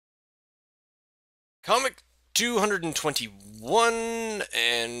Comic 221,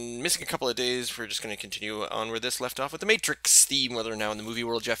 and missing a couple of days. We're just going to continue on where this left off with the Matrix theme, whether now in the movie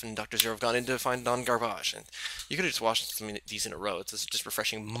world Jeff and Dr. Zero have gone in to find Don Garbage. And you could have just watched some of these in a row. It's just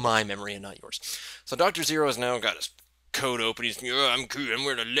refreshing my memory and not yours. So Dr. Zero has now got his coat open. He's, I'm cool. I'm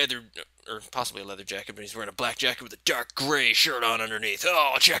wearing a leather, or possibly a leather jacket, but he's wearing a black jacket with a dark gray shirt on underneath.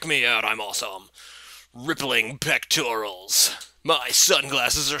 Oh, check me out. I'm awesome. Rippling pectorals. My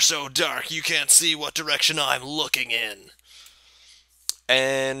sunglasses are so dark you can't see what direction I'm looking in.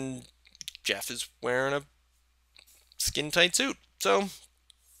 And Jeff is wearing a skin tight suit. So,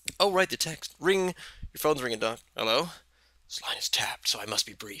 oh, write the text. Ring. Your phone's ringing, Doc. Hello? This line is tapped, so I must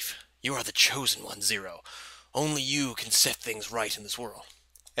be brief. You are the chosen one, Zero. Only you can set things right in this world.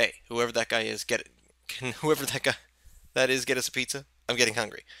 Hey, whoever that guy is, get it. Can whoever that is get us a pizza? I'm getting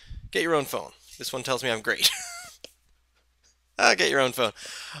hungry. Get your own phone. This one tells me I'm great. Get your own phone.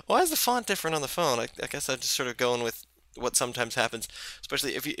 Why is the font different on the phone? I guess I'm just sort of going with what sometimes happens,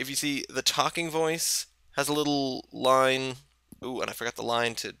 especially if you see the talking voice has a little line. Ooh, and I forgot the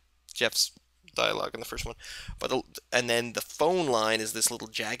line to Jeff's dialogue in the first one. And then the phone line is this little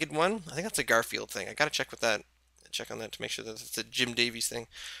jagged one. I think that's a Garfield thing. I gotta check with that. Check on that to make sure that it's a Jim Davies thing.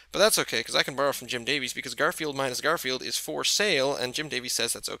 But that's okay, because I can borrow from Jim Davies, because Garfield minus Garfield is for sale, and Jim Davies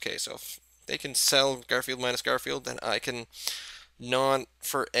says that's okay. So if they can sell Garfield minus Garfield, then I can not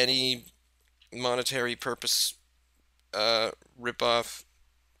for any monetary purpose rip off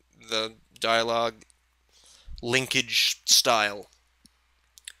the dialogue linkage style.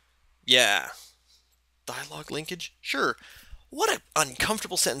 Yeah. Dialogue linkage? Sure. What an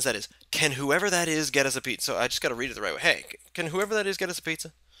uncomfortable sentence that is. Can whoever that is get us a pizza? So I just got to read it the right way. Hey, can whoever that is get us a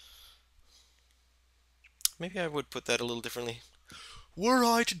pizza? Maybe I would put that a little differently. Were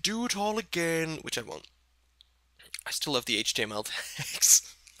I to do it all again, which I won't. I still love the HTML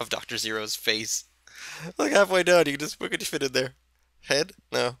tags of Dr. Zero's face. Like halfway down, you can just we could just fit in there. Head?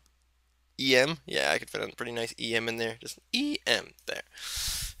 No. EM? Yeah, I could fit a pretty nice EM in there. Just EM there.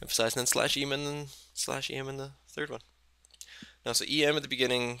 Emphasize and then slash EM and then slash EM in the third one. No, so EM at the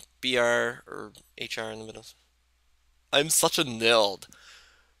beginning, BR or HR in the middle. I'm such a nerd.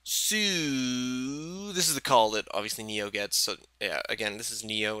 So this is the call that obviously Neo gets. So yeah, again, this is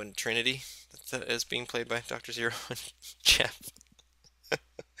Neo and Trinity that is being played by Dr. Zero and Jeff.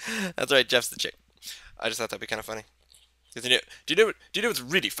 That's right, Jeff's the chick. I just thought that'd be kind of funny. Do you know what's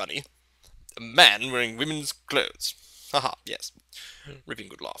really funny? A man wearing women's clothes. Haha, yes. Ripping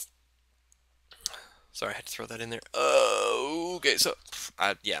good laugh. Sorry, I had to throw that in there. Okay, so,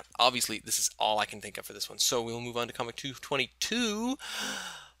 yeah, obviously, this is all I can think of for this one. So we'll move on to Comic 222,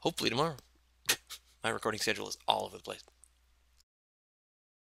 hopefully tomorrow. My recording schedule is all over the place.